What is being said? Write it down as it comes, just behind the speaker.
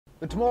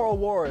The Tomorrow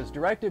War is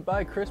directed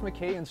by Chris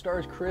McKay and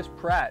stars Chris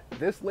Pratt.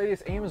 This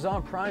latest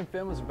Amazon Prime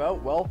film is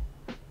about, well,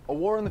 a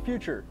war in the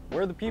future,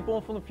 where the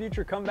people from the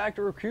future come back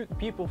to recruit the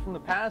people from the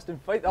past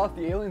and fight off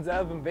the aliens that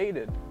have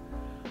invaded.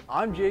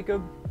 I'm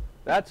Jacob,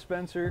 that's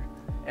Spencer,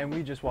 and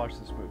we just watched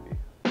this movie.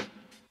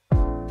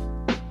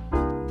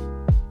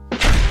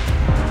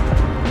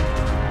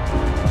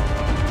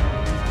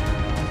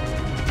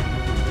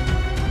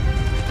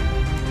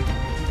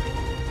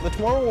 The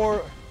Tomorrow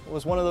War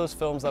was one of those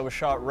films that was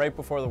shot right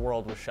before the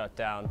world was shut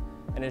down,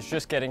 and it's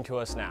just getting to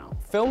us now.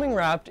 Filming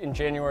wrapped in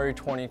January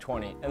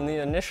 2020, and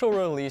the initial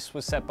release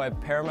was set by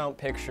Paramount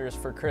Pictures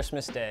for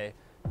Christmas Day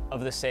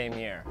of the same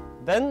year.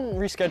 Then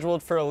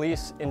rescheduled for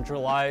release in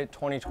July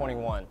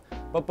 2021.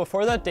 But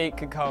before that date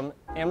could come,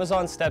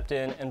 Amazon stepped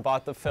in and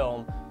bought the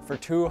film for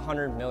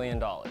 $200 million.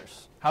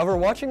 However,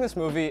 watching this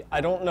movie, I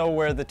don't know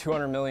where the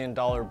 $200 million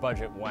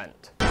budget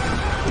went.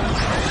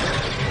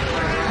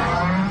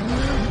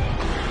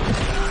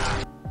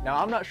 Now,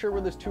 I'm not sure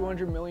where this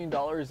 $200 million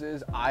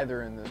is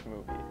either in this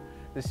movie.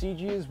 The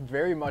CG is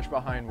very much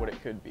behind what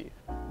it could be.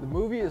 The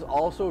movie is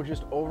also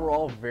just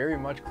overall very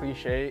much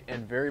cliche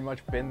and very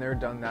much been there,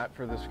 done that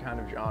for this kind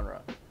of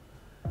genre.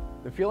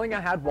 The feeling I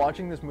had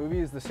watching this movie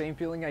is the same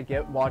feeling I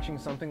get watching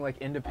something like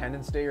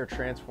Independence Day or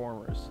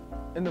Transformers.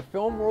 In the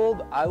film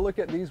world, I look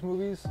at these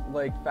movies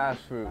like fast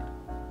food.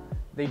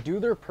 They do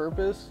their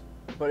purpose,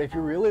 but if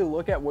you really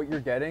look at what you're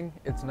getting,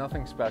 it's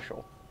nothing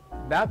special.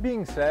 That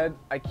being said,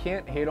 I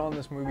can't hate on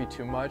this movie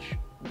too much.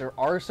 There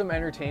are some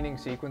entertaining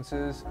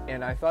sequences,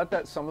 and I thought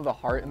that some of the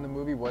heart in the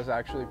movie was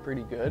actually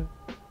pretty good.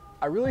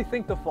 I really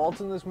think the faults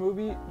in this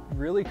movie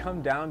really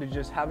come down to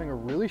just having a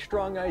really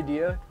strong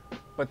idea,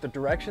 but the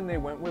direction they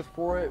went with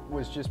for it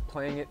was just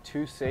playing it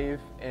too safe,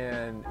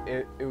 and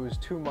it was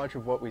too much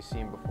of what we've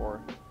seen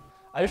before.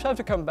 I just have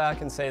to come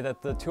back and say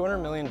that the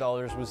 $200 million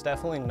was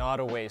definitely not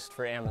a waste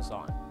for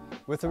Amazon,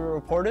 with it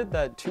reported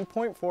that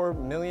 2.4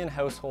 million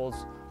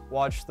households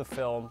watched the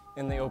film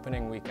in the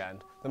opening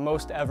weekend, the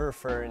most ever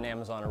for an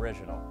Amazon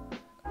original.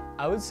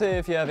 I would say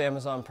if you have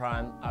Amazon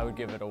Prime, I would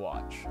give it a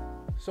watch.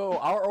 So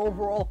our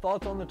overall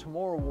thoughts on the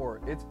Tomorrow War: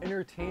 it's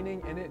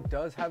entertaining and it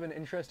does have an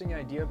interesting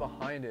idea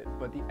behind it,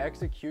 but the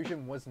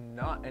execution was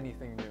not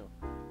anything new.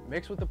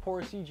 Mixed with the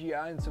poor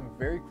CGI and some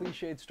very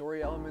cliched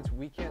story elements,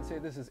 we can't say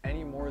this is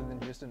any more than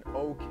just an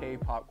okay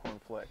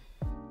popcorn flick.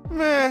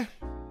 Meh.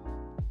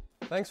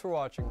 Thanks for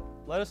watching.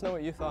 Let us know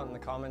what you thought in the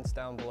comments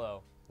down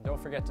below. Don't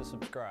forget to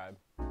subscribe.